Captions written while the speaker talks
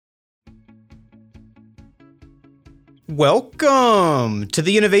Welcome to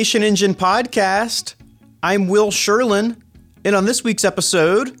the Innovation Engine podcast. I'm Will Sherlin, and on this week's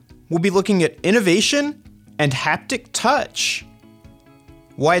episode, we'll be looking at innovation and haptic touch.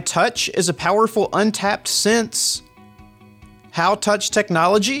 Why touch is a powerful untapped sense. How touch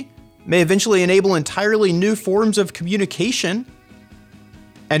technology may eventually enable entirely new forms of communication.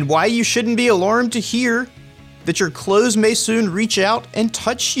 And why you shouldn't be alarmed to hear that your clothes may soon reach out and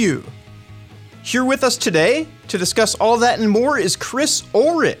touch you. Here with us today to discuss all that and more is Chris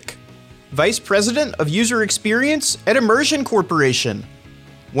Ullrich, Vice President of User Experience at Immersion Corporation,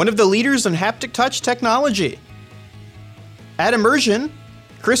 one of the leaders in haptic touch technology. At Immersion,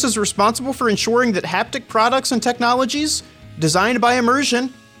 Chris is responsible for ensuring that haptic products and technologies designed by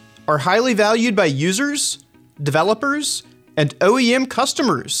Immersion are highly valued by users, developers, and OEM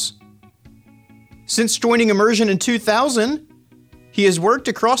customers. Since joining Immersion in 2000, he has worked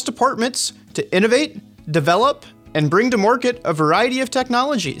across departments to innovate, develop, and bring to market a variety of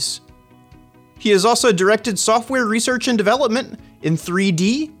technologies. He has also directed software research and development in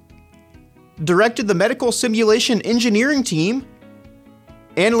 3D, directed the medical simulation engineering team,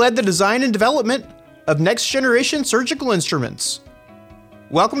 and led the design and development of next-generation surgical instruments.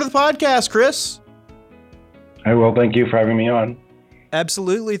 Welcome to the podcast, Chris. Hi, Will. Thank you for having me on.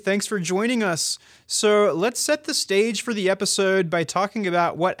 Absolutely. Thanks for joining us. So let's set the stage for the episode by talking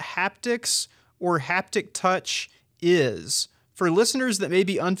about what haptics or haptic touch is. For listeners that may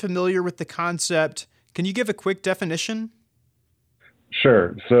be unfamiliar with the concept, can you give a quick definition?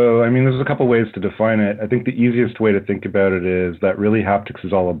 Sure. So, there's a couple ways to define it. I think the easiest way to think about it is that really haptics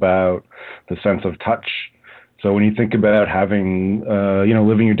is all about the sense of touch. So when you think about having,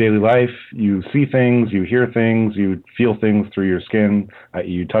 living your daily life, you see things, you hear things, you feel things through your skin,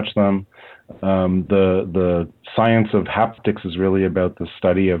 you touch them. The science of haptics is really about the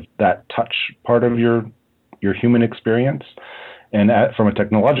study of that touch part of your human experience. And from a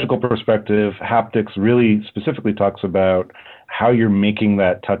technological perspective, haptics really specifically talks about how you're making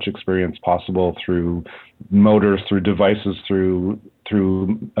that touch experience possible through motors, through devices, through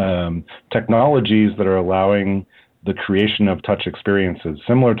technologies that are allowing the creation of touch experiences,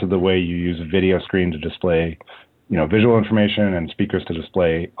 similar to the way you use a video screen to display, visual information and speakers to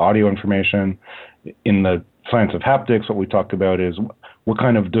display audio information. In the science of haptics, what we talk about is what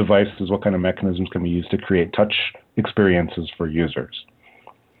kind of devices, what kind of mechanisms can we use to create touch experiences for users.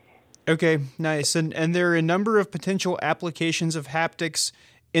 Okay, nice. And there are a number of potential applications of haptics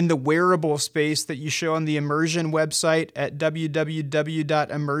in the wearable space that you show on the Immersion website at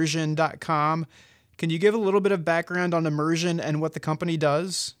www.immersion.com. Can you give a little bit of background on Immersion and what the company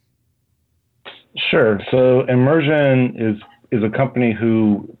does? Sure. So Immersion is a company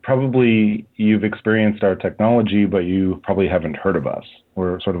who probably you've experienced our technology, but you probably haven't heard of us.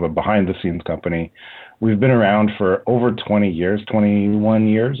 We're sort of a behind-the-scenes company. We've been around for over 20 years, 21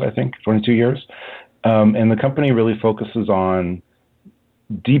 years, I think, 22 years. And the company really focuses on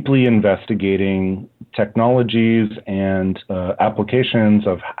deeply investigating technologies and applications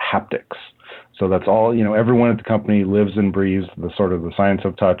of haptics. So that's all, everyone at the company lives and breathes the science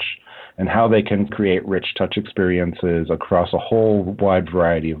of touch and how they can create rich touch experiences across a whole wide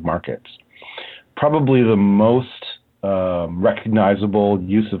variety of markets. Probably the most recognizable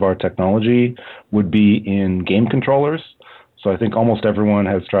use of our technology would be in game controllers. So I think almost everyone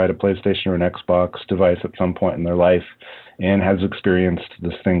has tried a PlayStation or an Xbox device at some point in their life and has experienced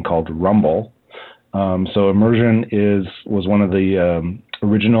this thing called Rumble. So Immersion was one of the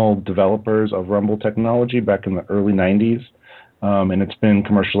original developers of Rumble technology back in the early 90s, and it's been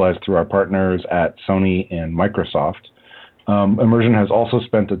commercialized through our partners at Sony and Microsoft. Immersion has also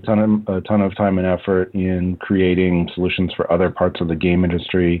spent a ton of time and effort in creating solutions for other parts of the game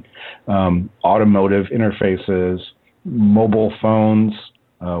industry, automotive interfaces, mobile phones,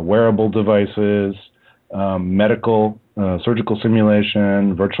 wearable devices, medical, surgical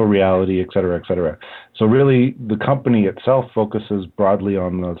simulation, virtual reality, et cetera, et cetera. So really, the company itself focuses broadly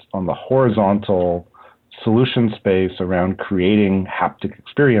on the horizontal solution space around creating haptic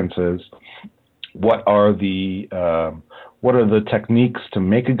experiences. What are the techniques to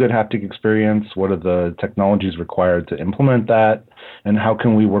make a good haptic experience? What are the technologies required to implement that? And how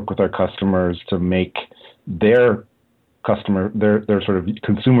can we work with our customers to make their sort of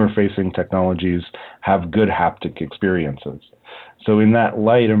consumer-facing technologies have good haptic experiences? So in that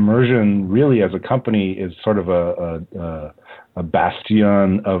light, Immersion really as a company is sort of a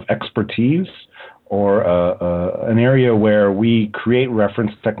bastion of expertise, or an area where we create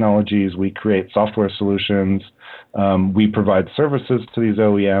reference technologies, we create software solutions, we provide services to these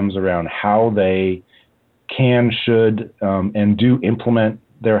OEMs around how they can, should, and do implement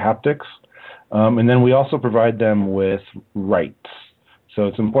their haptics. And then we also provide them with rights. So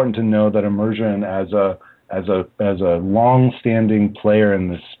it's important to know that immersion, as a long-standing player in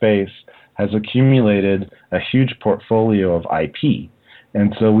this space, has accumulated a huge portfolio of IP,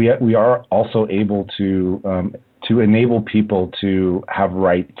 and so we are also able to enable people to have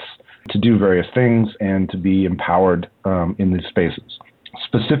rights to do various things and to be empowered in these spaces.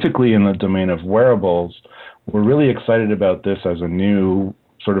 Specifically in the domain of wearables, we're really excited about this as a new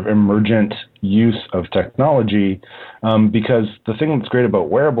sort of emergent use of technology, because the thing that's great about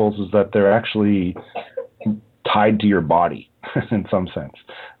wearables is that they're actually tied to your body in some sense.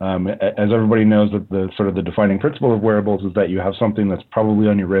 As everybody knows, that the sort of the defining principle of wearables is that you have something that's probably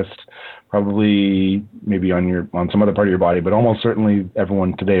on your wrist, probably maybe on some other part of your body, but almost certainly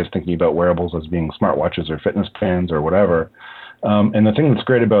everyone today is thinking about wearables as being smartwatches or fitness bands or whatever. And the thing that's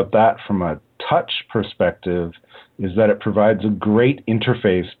great about that from a touch perspective is that it provides a great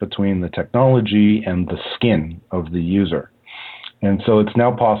interface between the technology and the skin of the user. And so it's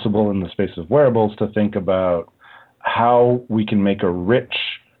now possible in the space of wearables to think about how we can make a rich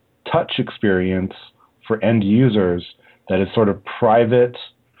touch experience for end users that is sort of private,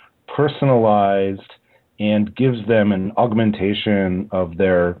 personalized, and gives them an augmentation of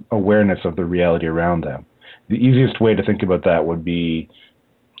their awareness of the reality around them. The easiest way to think about that would be,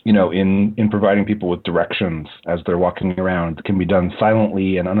 in providing people with directions as they're walking around. It can be done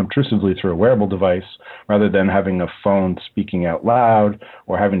silently and unobtrusively through a wearable device, rather than having a phone speaking out loud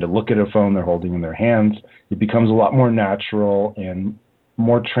or having to look at a phone they're holding in their hands. It becomes a lot more natural and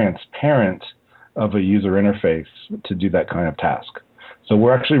more transparent of a user interface to do that kind of task. So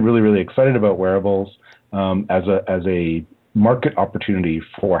we're actually really, really excited about wearables as a market opportunity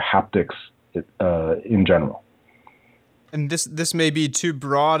for haptics in general. And this may be too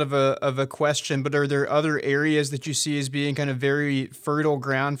broad of a question, but are there other areas that you see as being kind of very fertile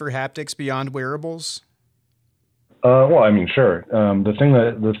ground for haptics beyond wearables? Well, I mean, sure. The thing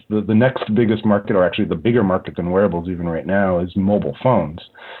that the next biggest market, or actually the bigger market than wearables even right now, is mobile phones.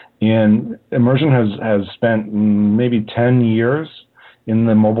 And Immersion has spent maybe 10 years in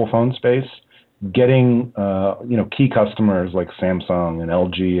the mobile phone space, getting key customers like Samsung and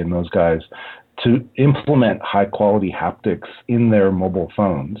LG and those guys to implement high quality haptics in their mobile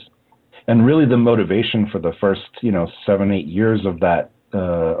phones. And really the motivation for the first 7-8 years of that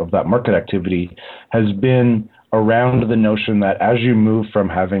market activity has been around the notion that as you move from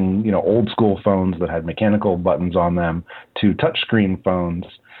having old school phones that had mechanical buttons on them to touchscreen phones,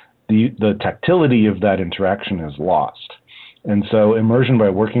 the tactility of that interaction is lost. And so Immersion,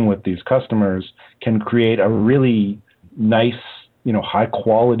 by working with these customers, can create a really nice, high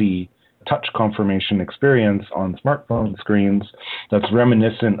quality touch confirmation experience on smartphone screens that's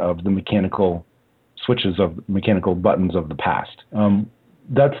reminiscent of the mechanical switches of mechanical buttons of the past.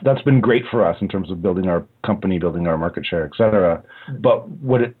 That's been great for us in terms of building our company, building our market share, et cetera. But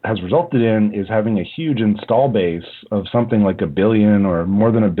what it has resulted in is having a huge install base of something like 1 billion or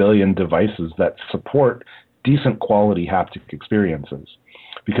more than 1 billion devices that support decent quality haptic experiences.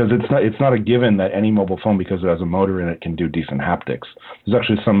 Because it's not a given that any mobile phone, because it has a motor in it, can do decent haptics. There's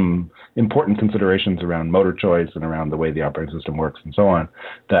actually some important considerations around motor choice and around the way the operating system works and so on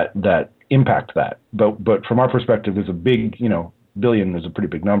that impact that. But from our perspective, there's a big, billion is a pretty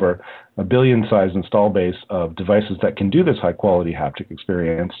big number, 1 billion size install base of devices that can do this high quality haptic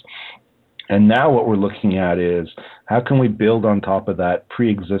experience. And now what we're looking at is how can we build on top of that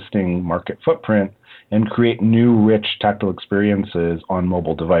pre-existing market footprint and create new rich tactile experiences on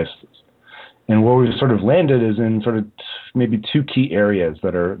mobile devices. And where we've sort of landed is in sort of maybe 2 key areas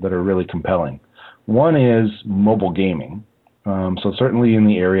that are really compelling. One is mobile gaming. So certainly in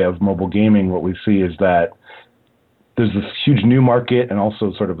the area of mobile gaming, what we see is that there's this huge new market and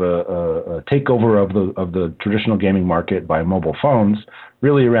also sort of a takeover of the traditional gaming market by mobile phones,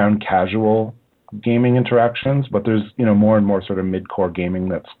 really around casual gaming interactions. But there's more and more sort of mid-core gaming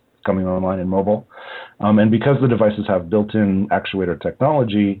that's coming online in mobile. And because the devices have built-in actuator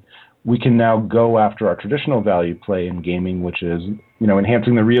technology, we can now go after our traditional value play in gaming, which is,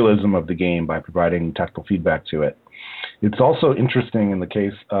 enhancing the realism of the game by providing tactile feedback to it. It's also interesting in the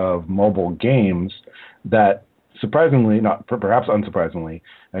case of mobile games that, surprisingly, not perhaps unsurprisingly,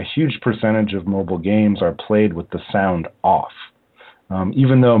 a huge percentage of mobile games are played with the sound off.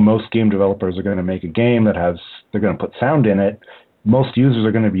 Even though most game developers are going to make a game they're going to put sound in it, most users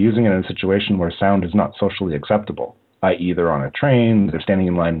are going to be using it in a situation where sound is not socially acceptable, i.e. they're on a train, they're standing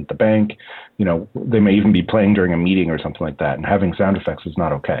in line at the bank, they may even be playing during a meeting or something like that, and having sound effects is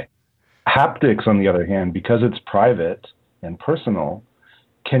not okay. Haptics, on the other hand, because it's private and personal,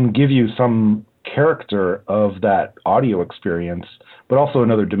 can give you some character of that audio experience, but also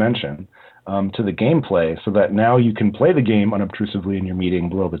another dimension. to the gameplay, so that now you can play the game unobtrusively in your meeting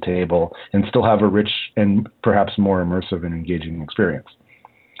below the table and still have a rich and perhaps more immersive and engaging experience.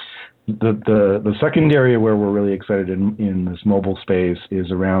 The second area where we're really excited in this mobile space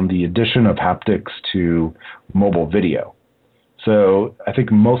is around the addition of haptics to mobile video. So I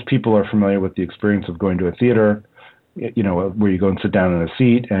think most people are familiar with the experience of going to a theater, where you go and sit down in a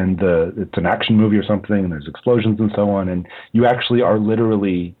seat and it's an action movie or something and there's explosions and so on, and you actually are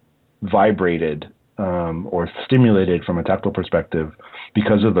literally vibrated or stimulated from a tactile perspective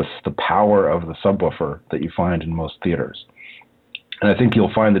because of the power of the subwoofer that you find in most theaters. And I think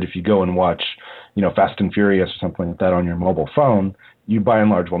you'll find that if you go and watch, Fast and Furious or something like that on your mobile phone, you by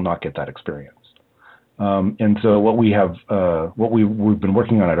and large will not get that experience. And so what we've been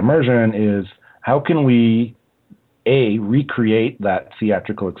working on at Immersion is how can we recreate that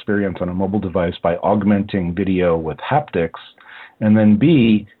theatrical experience on a mobile device by augmenting video with haptics, and then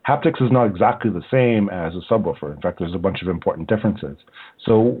B, haptics is not exactly the same as a subwoofer. In fact, there's a bunch of important differences.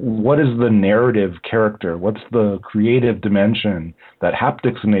 So what is the narrative character? What's the creative dimension that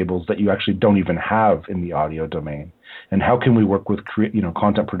haptics enables that you actually don't even have in the audio domain? And how can we work with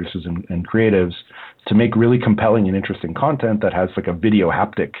content producers and creatives to make really compelling and interesting content that has like a video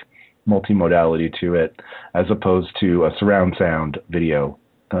haptic multimodality to it, as opposed to a surround sound video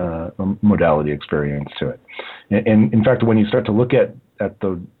modality experience to it. And in fact, when you start to look at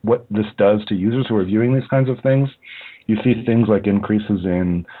what this does to users who are viewing these kinds of things, you see things like increases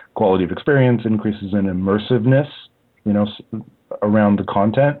in quality of experience, increases in immersiveness, around the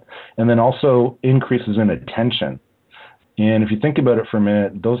content, and then also increases in attention. And if you think about it for a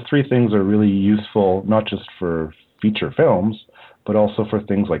minute, those three things are really useful, not just for feature films, but also for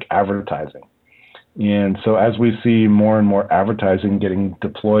things like advertising. And so as we see more and more advertising getting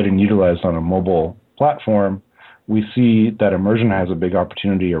deployed and utilized on a mobile platform, we see that Immersion has a big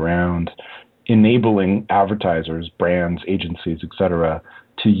opportunity around enabling advertisers, brands, agencies, et cetera,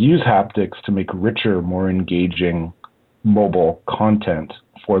 to use haptics to make richer, more engaging mobile content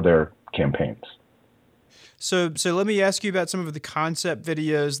for their campaigns. So let me ask you about some of the concept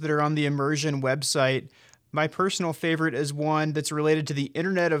videos that are on the Immersion website. My personal favorite is one that's related to the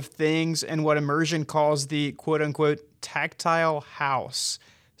Internet of Things and what Immersion calls the quote-unquote tactile house.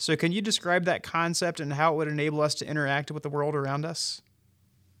 So can you describe that concept and how it would enable us to interact with the world around us?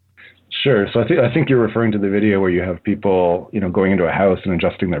 Sure. So I think you're referring to the video where you have people, going into a house and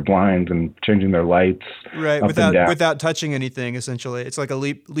adjusting their blinds and changing their lights. Right, without touching anything, essentially. It's like a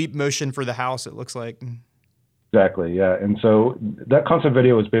leap motion for the house, it looks like. Exactly, yeah. And so that concept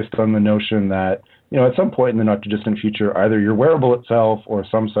video is based on the notion that, at some point in the not too distant future, either your wearable itself or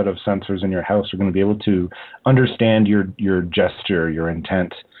some set of sensors in your house are going to be able to understand your gesture, your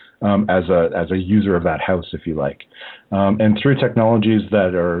intent, as a user of that house, if you like. And through technologies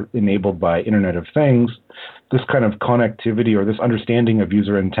that are enabled by Internet of Things, this kind of connectivity or this understanding of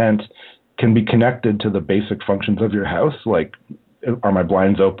user intent can be connected to the basic functions of your house, like, are my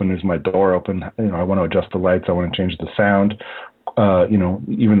blinds open? Is my door open? I want to adjust the lights. I want to change the sound.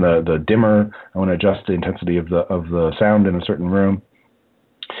 Even the dimmer. I want to adjust the intensity of the sound in a certain room.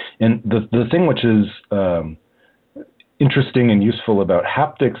 And the thing which is interesting and useful about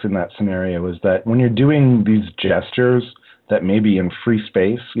haptics in that scenario is that when you're doing these gestures that may be in free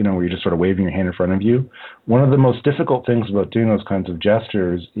space, where you're just sort of waving your hand in front of you, one of the most difficult things about doing those kinds of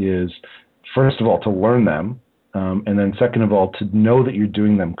gestures is, first of all, to learn them. And then second of all, to know that you're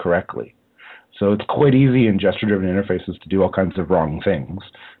doing them correctly. So it's quite easy in gesture-driven interfaces to do all kinds of wrong things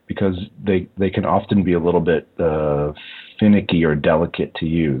because they can often be a little bit finicky or delicate to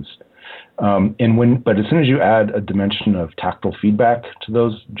use. But as soon as you add a dimension of tactile feedback to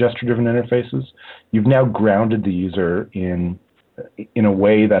those gesture-driven interfaces, you've now grounded the user in a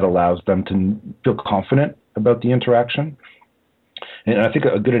way that allows them to feel confident about the interaction. And I think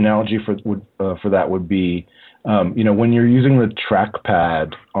a good analogy for that would be, when you're using the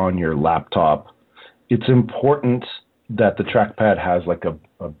trackpad on your laptop, it's important that the trackpad has like a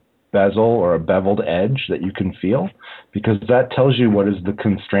bezel or a beveled edge that you can feel, because that tells you what is the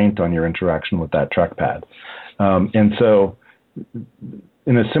constraint on your interaction with that trackpad. And so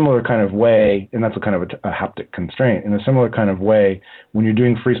in a similar kind of way, and that's a kind of a haptic constraint, in a similar kind of way, when you're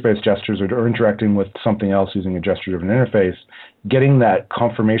doing free space gestures or interacting with something else using a gesture-driven interface, getting that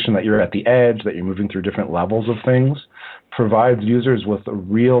confirmation that you're at the edge, that you're moving through different levels of things, provides users with a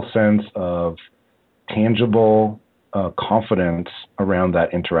real sense of tangible confidence around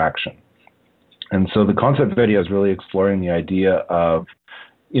that interaction. And so the concept video is really exploring the idea of,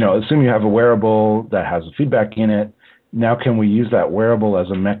 assume you have a wearable that has feedback in it. Now can we use that wearable as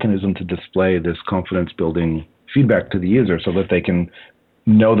a mechanism to display this confidence-building feedback to the user so that they can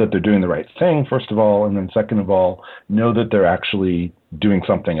know that they're doing the right thing, first of all, and then second of all, know that they're actually doing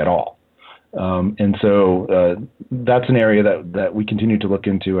something at all. And so that's an area that we continue to look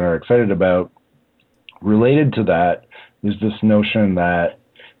into and are excited about. Related to that is this notion that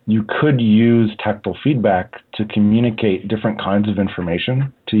you could use tactile feedback to communicate different kinds of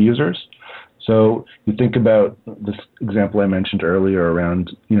information to users. So you think about this example I mentioned earlier around,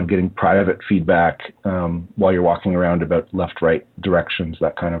 getting private feedback while you're walking around about left-right directions,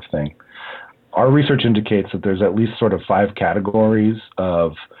 that kind of thing. Our research indicates that there's at least sort of 5 categories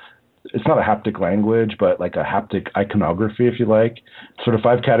of, it's not a haptic language, but like a haptic iconography, if you like, sort of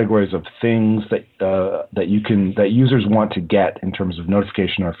 5 categories of things that users want to get in terms of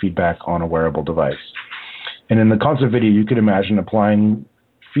notification or feedback on a wearable device. And in the concept video, you could imagine applying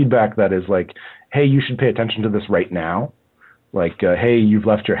feedback that is like, hey, you should pay attention to this right now. Like, hey, you've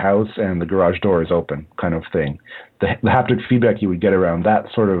left your house and the garage door is open, kind of thing. The haptic feedback you would get around that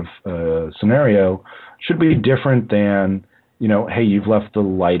sort of scenario should be different than, hey, you've left the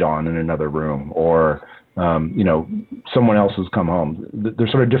light on in another room, or, someone else has come home.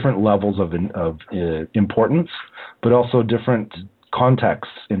 There's sort of different levels of importance, but also different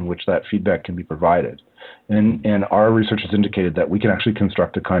contexts in which that feedback can be provided. And our research has indicated that we can actually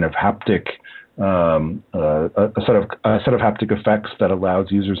construct a kind of haptic, a set of haptic effects that allows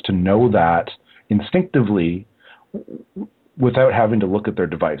users to know that instinctively without having to look at their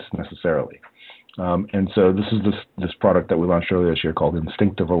device necessarily. And so this is this product that we launched earlier this year called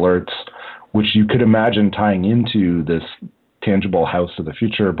Instinctive Alerts, which you could imagine tying into this tangible house of the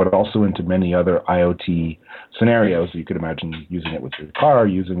future, but also into many other IoT scenarios. You could imagine using it with your car,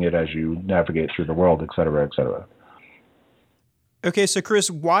 using it as you navigate through the world, et cetera, et cetera. Okay, so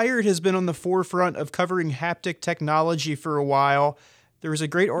Chris, Wired has been on the forefront of covering haptic technology for a while. There was a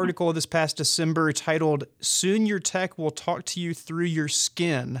great article this past December titled "Soon Your Tech Will Talk to You Through Your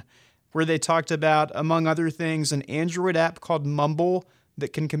Skin," where they talked about, among other things, an Android app called Mumble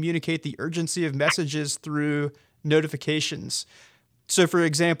that can communicate the urgency of messages through notifications. So, for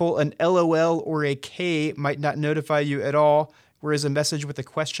example, an LOL or a K might not notify you at all, whereas a message with a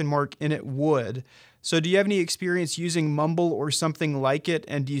question mark in it would. So do you have any experience using Mumble or something like it,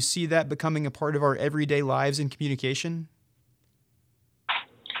 and do you see that becoming a part of our everyday lives in communication?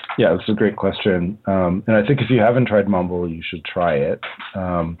 Yeah, that's a great question. And I think if you haven't tried Mumble, you should try it.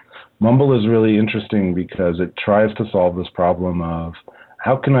 Mumble is really interesting because it tries to solve this problem of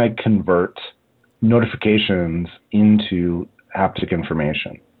how can I convert notifications into haptic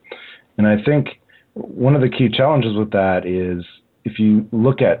information. And I think one of the key challenges with that is if you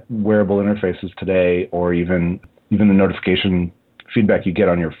look at wearable interfaces today, or even the notification feedback you get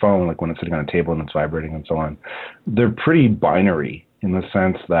on your phone, like when it's sitting on a table and it's vibrating and so on, they're pretty binary in the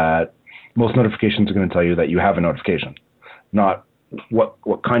sense that most notifications are going to tell you that you have a notification, not what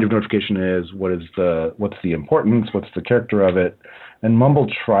kind of notification it is, what's the importance, what's the character of it. And Mumble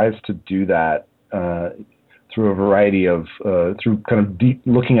tries to do that through a variety of, through kind of deep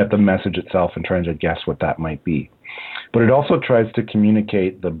looking at the message itself and trying to guess what that might be. But it also tries to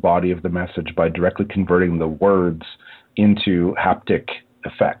communicate the body of the message by directly converting the words into haptic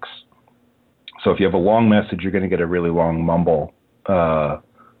effects. So if you have a long message, you're going to get a really long mumble. I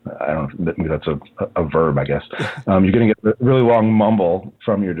don't know, maybe that's a verb, I guess. You're going to get a really long mumble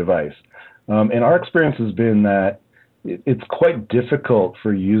from your device. And our experience has been that it's quite difficult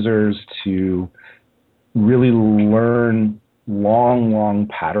for users to really learn long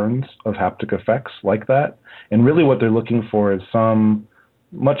patterns of haptic effects like that. And really what they're looking for is some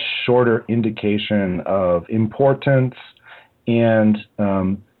much shorter indication of importance and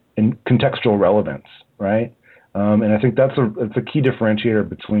contextual relevance, right? And I think it's a key differentiator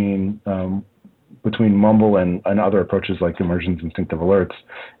between Mumble and other approaches like immersion's instinctive alerts,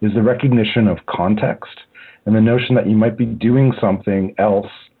 is the recognition of context and the notion that you might be doing something else,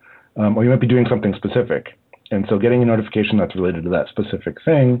 or you might be doing something specific. And so getting a notification that's related to that specific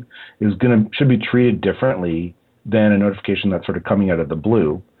thing should be treated differently than a notification that's sort of coming out of the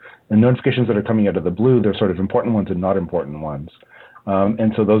blue. And notifications that are coming out of the blue, they're sort of important ones and not important ones.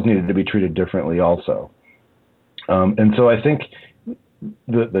 And so those needed to be treated differently also. And so I think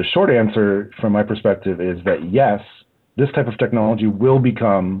the short answer from my perspective is that yes, this type of technology will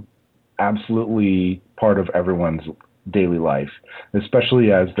become absolutely part of everyone's daily life,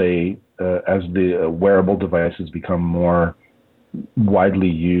 especially as the wearable devices become more widely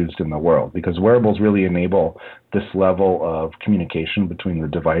used in the world, because wearables really enable this level of communication between the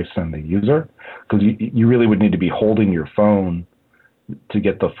device and the user, because you really would need to be holding your phone to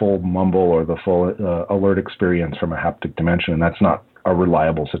get the full mumble or the full alert experience from a haptic dimension, and that's not a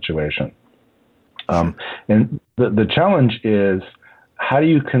reliable situation. And the challenge is how do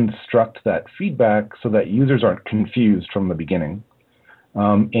you construct that feedback so that users aren't confused from the beginning,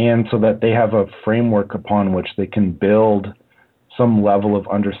 and so that they have a framework upon which they can build some level of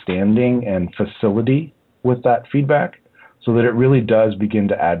understanding and facility with that feedback, so that it really does begin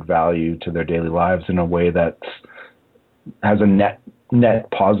to add value to their daily lives in a way that has a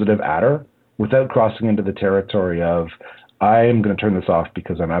net positive adder, without crossing into the territory of, I am going to turn this off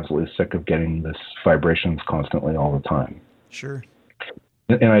because I'm absolutely sick of getting this vibrations constantly all the time. Sure.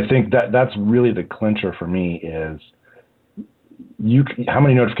 And I think that's really the clincher for me is, how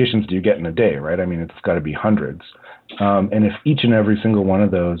many notifications do you get in a day, right? I mean, it's got to be hundreds. And if each and every single one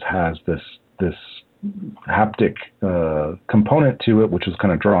of those has this haptic component to it, which is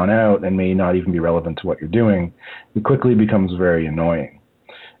kind of drawn out and may not even be relevant to what you're doing, it quickly becomes very annoying.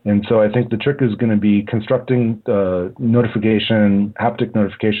 And so I think the trick is going to be constructing haptic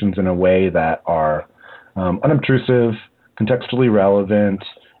notifications in a way that are unobtrusive, contextually relevant,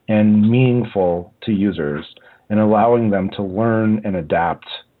 and meaningful to users, and allowing them to learn and adapt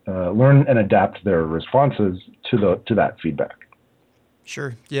their responses to that feedback.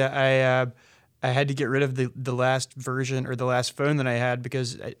 Sure. Yeah, I had to get rid of the last version or the last phone that I had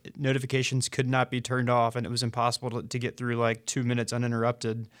because notifications could not be turned off, and it was impossible to get through like 2 minutes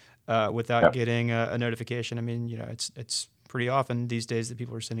uninterrupted without getting a notification. I mean, it's pretty often these days that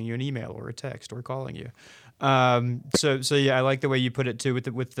people are sending you an email or a text or calling you. So yeah, I like the way you put it too with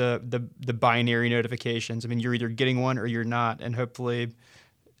the binary notifications. I mean, you're either getting one or you're not, and hopefully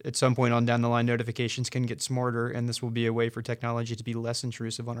at some point on down the line, notifications can get smarter, and this will be a way for technology to be less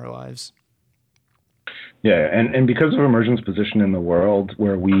intrusive on our lives. Yeah, and because of Immersion's position in the world,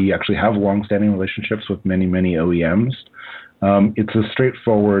 where we actually have long-standing relationships with many, many OEMs, it's a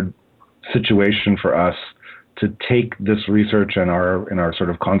straightforward situation for us to take this research and our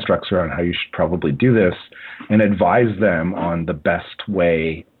sort of constructs around how you should probably do this and advise them on the best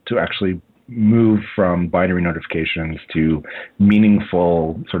way to actually move from binary notifications to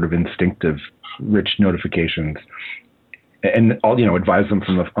meaningful, sort of instinctive, rich notifications, and advise them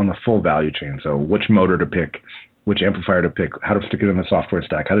on the full value chain. So which motor to pick, which amplifier to pick, how to stick it in the software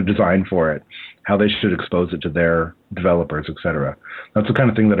stack, how to design for it, how they should expose it to their developers, et cetera. That's the kind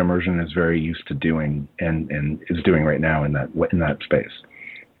of thing that Immersion is very used to doing and is doing right now in that space.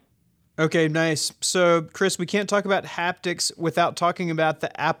 Okay, nice. So, Chris, we can't talk about haptics without talking about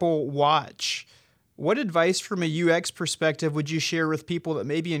the Apple Watch. What advice from a UX perspective would you share with people that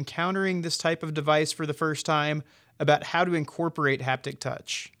may be encountering this type of device for the first time about how to incorporate haptic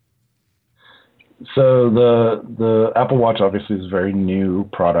touch? So the Apple Watch obviously is a very new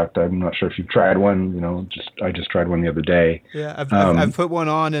product. I'm not sure if you've tried one. I just tried one the other day. Yeah, I've put one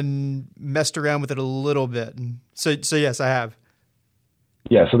on and messed around with it a little bit. So yes, I have.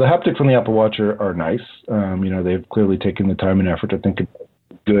 Yeah, so the haptics on the Apple Watch are nice. They've clearly taken the time and effort to think a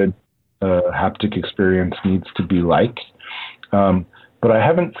good haptic experience needs to be like. But I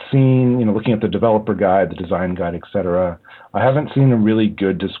haven't seen, looking at the developer guide, the design guide, et cetera, I haven't seen a really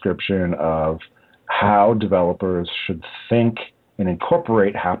good description of how developers should think and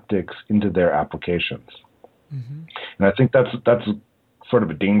incorporate haptics into their applications. Mm-hmm. And I think that's sort of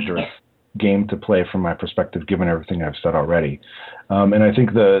a dangerous game to play from my perspective, given everything I've said already. And I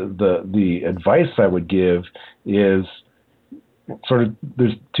think the advice I would give is sort of,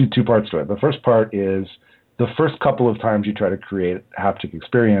 there's two parts to it. The first part is, the first couple of times you try to create a haptic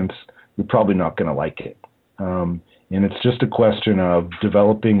experience, you're probably not going to like it. And it's just a question of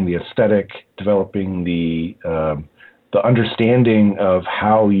developing the aesthetic, developing the understanding of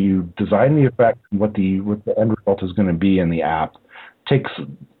how you design the effect and what the end result is going to be in the app takes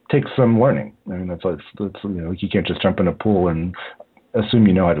some learning. I mean, that's you can't just jump in a pool and assume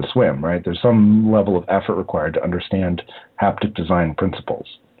you know how to swim, right? There's some level of effort required to understand haptic design principles.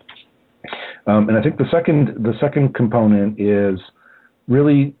 And I think the second component is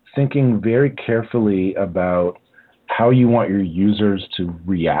really thinking very carefully about how you want your users to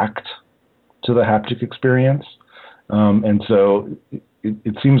react to the haptic experience. And so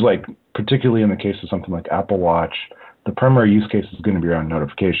it seems like, particularly in the case of something like Apple Watch, the primary use case is going to be around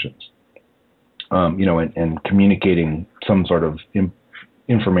notifications, and communicating some sort of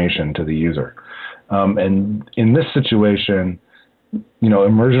information to the user. And in this situation,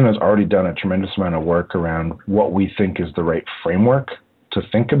 Immersion has already done a tremendous amount of work around what we think is the right framework to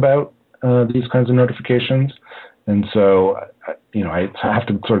think about these kinds of notifications. And so, I have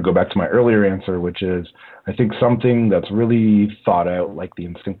to sort of go back to my earlier answer, which is, I think something that's really thought out, like the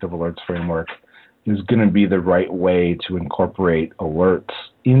instinctive alerts framework, is going to be the right way to incorporate alerts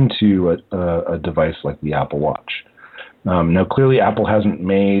into a device like the Apple Watch. Now, clearly, Apple hasn't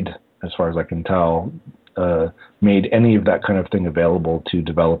made, as far as I can tell, made any of that kind of thing available to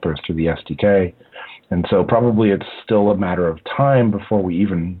developers through the SDK. And so probably it's still a matter of time before we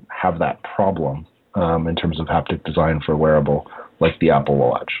even have that problem in terms of haptic design for a wearable like the Apple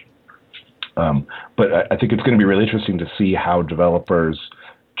Watch. But I think it's going to be really interesting to see how developers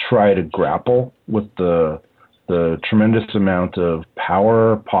try to grapple with the tremendous amount of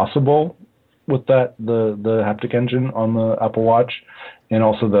power possible with the haptic engine on the Apple Watch, and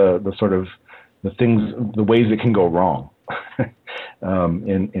also the ways it can go wrong.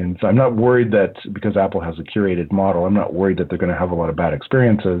 And so I'm not worried that because Apple has a curated model, I'm not worried that they're going to have a lot of bad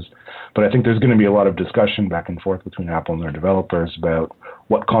experiences, but I think there's going to be a lot of discussion back and forth between Apple and their developers about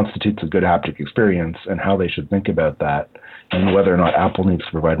what constitutes a good haptic experience and how they should think about that, and whether or not Apple needs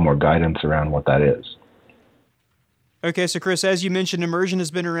to provide more guidance around what that is. Okay, so Chris, as you mentioned, immersion has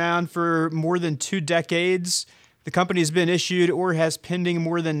been around for more than 2 decades. The company has been issued or has pending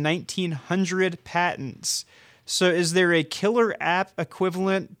more than 1,900 patents. So is there a killer app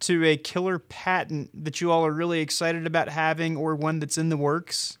equivalent to a killer patent that you all are really excited about having, or one that's in the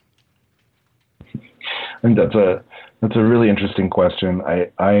works? I think that's a really interesting question.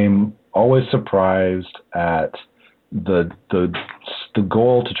 I'm always surprised at the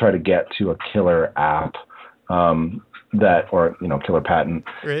goal to try to get to a killer app killer patent,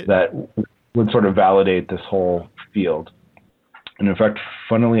 right, that would sort of validate this whole field. And in fact,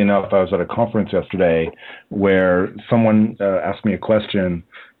 funnily enough, I was at a conference yesterday where someone asked me a question,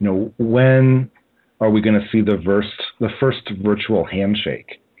 when are we going to see the first virtual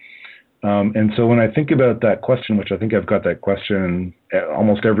handshake? And so when I think about that question, which I think I've got that question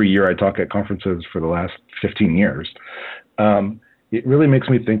almost every year I talk at conferences for the last 15 years, it really makes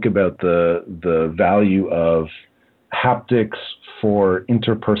me think about the value of haptics for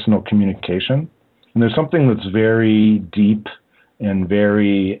interpersonal communication. And there's something that's very deep and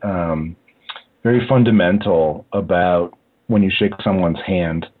very fundamental about when you shake someone's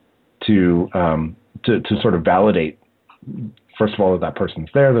hand to sort of validate, first of all, that person's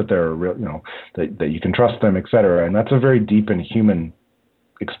there, that they're real, that you can trust them, et cetera. And that's a very deep and human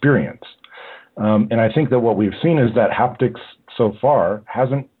experience. And I think that what we've seen is that haptics so far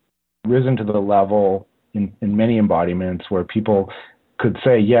hasn't risen to the level in many embodiments where people could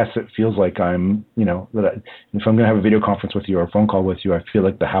say, yes, it feels like I'm, if I'm going to have a video conference with you or a phone call with you, I feel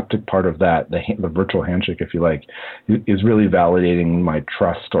like the haptic part of that, the virtual handshake, if you like, is really validating my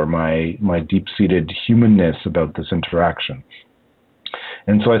trust or my deep-seated humanness about this interaction.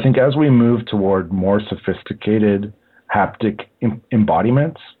 And so I think as we move toward more sophisticated haptic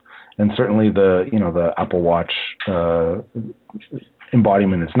embodiments, and certainly the Apple Watch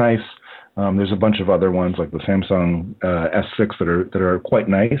embodiment is nice. There's a bunch of other ones like the Samsung S6 that are quite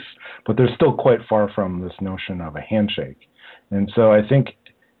nice, but they're still quite far from this notion of a handshake. And so I think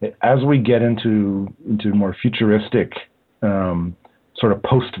as we get into more futuristic sort of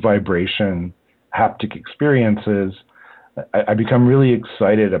post-vibration haptic experiences, I become really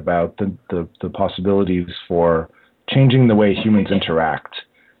excited about the possibilities for changing the way humans interact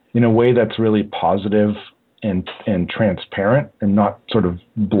in a way that's really positive and transparent and not sort of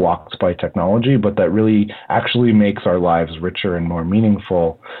blocked by technology, but that really actually makes our lives richer and more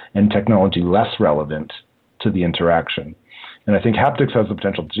meaningful and technology less relevant to the interaction. And I think haptics has the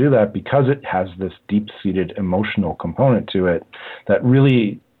potential to do that because it has this deep-seated emotional component to it that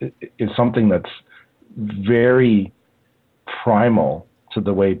really is something that's very primal to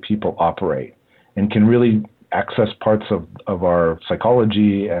the way people operate and can really access parts of our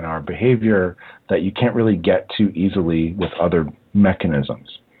psychology and our behavior that you can't really get to easily with other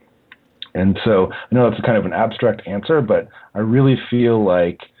mechanisms. And so I know that's kind of an abstract answer, but I really feel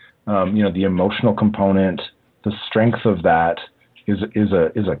like the emotional component, the strength of that is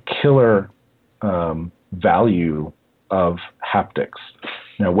a killer value of haptics.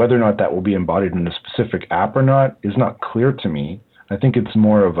 Now, whether or not that will be embodied in a specific app or not is not clear to me. I think it's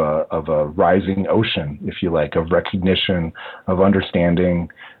more of a rising ocean, if you like, of recognition, of understanding,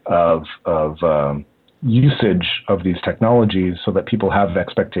 of usage of these technologies so that people have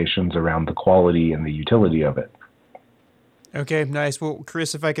expectations around the quality and the utility of it. Okay, nice. Well,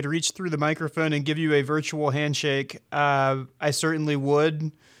 Chris, if I could reach through the microphone and give you a virtual handshake, I certainly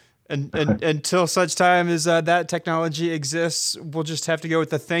would. And until such time as that technology exists, we'll just have to go with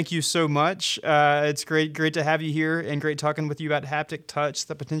the thank you so much. It's great to have you here and great talking with you about haptic touch,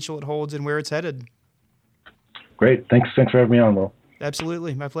 the potential it holds, and where it's headed. Great. Thanks for having me on, Will.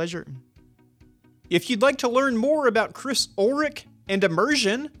 Absolutely. My pleasure. If you'd like to learn more about Chris Ullrich and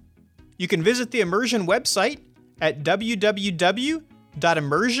immersion, you can visit the Immersion website at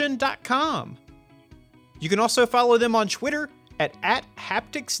www.immersion.com. You can also follow them on Twitter at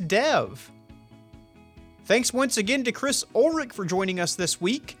 @hapticsdev. Thanks once again to Chris Ullrich for joining us this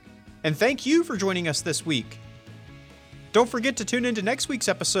week, and thank you for joining us this week. Don't forget to tune into next week's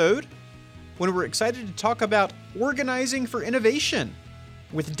episode when we're excited to talk about organizing for innovation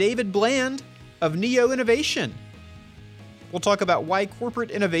with David Bland of Neo Innovation. We'll talk about why corporate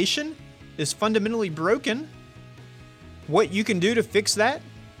innovation is fundamentally broken, what you can do to fix that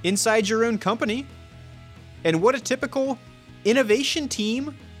inside your own company, and what a typical innovation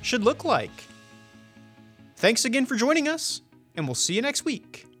team should look like. Thanks again for joining us, and we'll see you next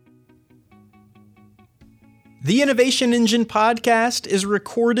week. The Innovation Engine podcast is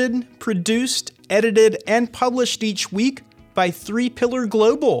recorded, produced, edited, and published each week by 3 Pillar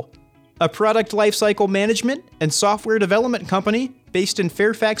Global, a product lifecycle management and software development company based in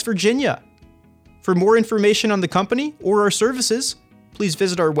Fairfax, Virginia. For more information on the company or our services, please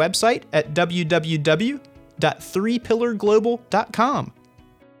visit our website at www.3pillarglobal.com.